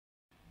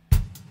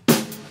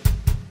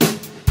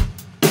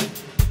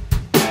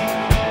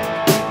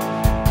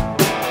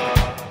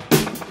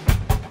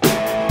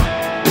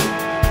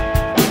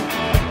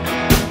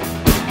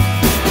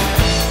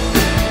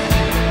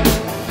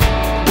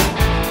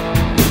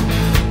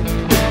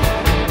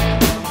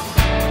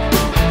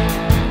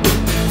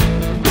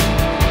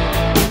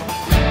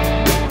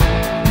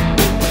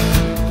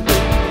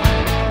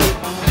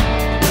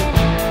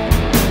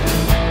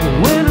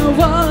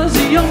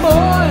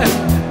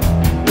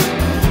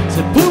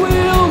Said put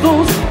away all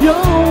those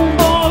young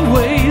boy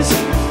ways.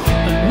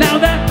 But now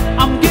that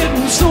I'm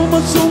getting so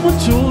much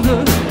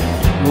older,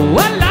 oh,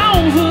 I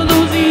long for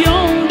those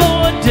young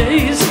boy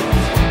days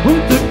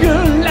with a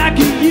girl like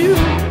you,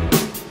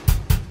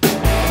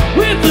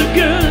 with a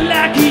girl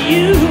like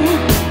you.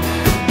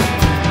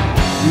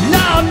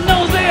 Lord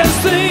knows there's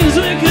things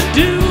we could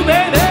do,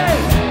 baby,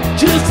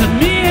 just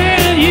me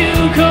and you.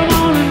 Come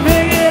on and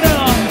make it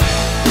up.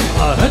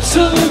 Oh, that's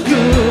so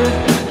good.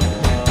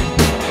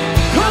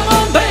 Come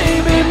on,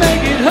 baby,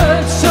 make it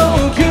hurt so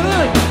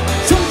good.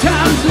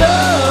 Sometimes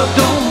love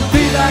don't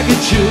feel like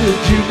it should.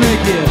 You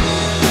make it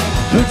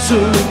hurt so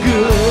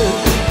good.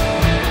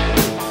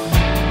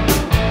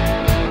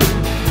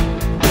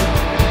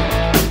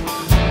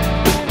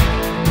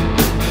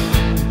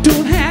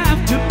 Don't have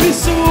to be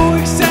so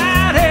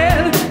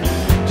excited,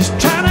 just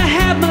trying to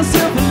have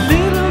myself a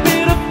little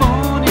bit of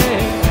fun,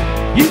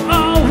 yeah. You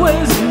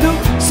always look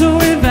so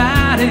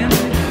inviting.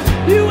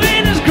 You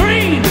ain't as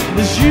green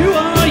as you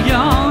are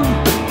young.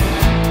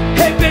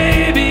 Hey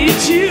baby,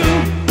 it's you.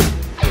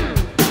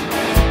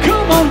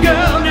 Come on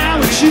girl, now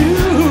it's you.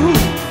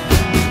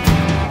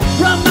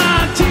 Run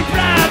my teeth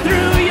right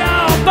through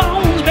your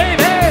bones,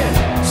 baby.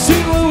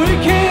 See what we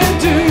can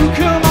do.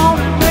 Come on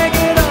and make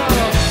it up.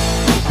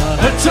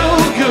 That's so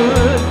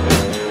good.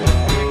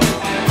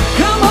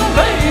 Come on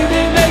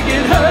baby, make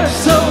it hurt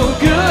so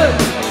good.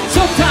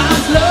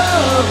 Sometimes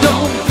love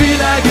don't feel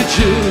like it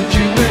should.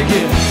 You make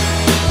it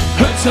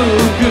hurt so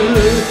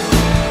good.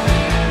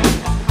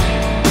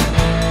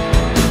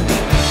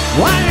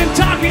 I ain't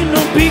talking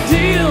no big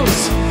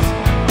deals.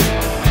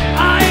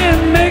 I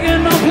ain't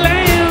making no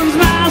plans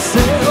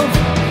myself.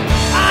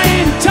 I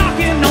ain't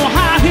talking no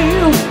high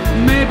heels.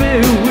 Maybe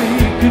we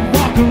could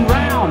walk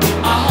around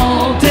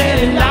all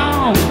day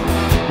long.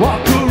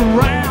 Walk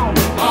around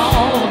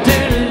all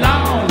day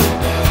long.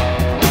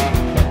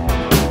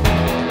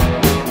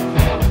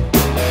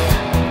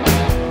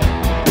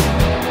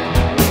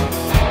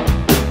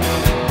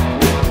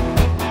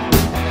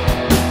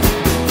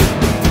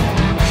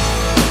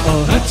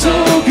 Oh, that's so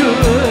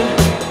good.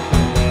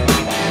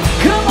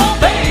 Come on,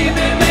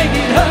 baby, make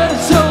it hurt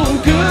so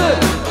good.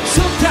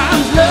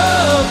 Sometimes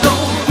love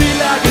don't feel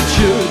like it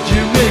should.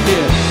 You make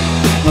it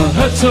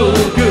hurt so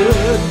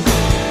good.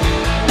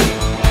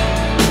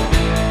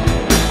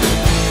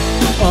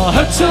 Oh,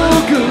 hurt so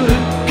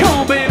good.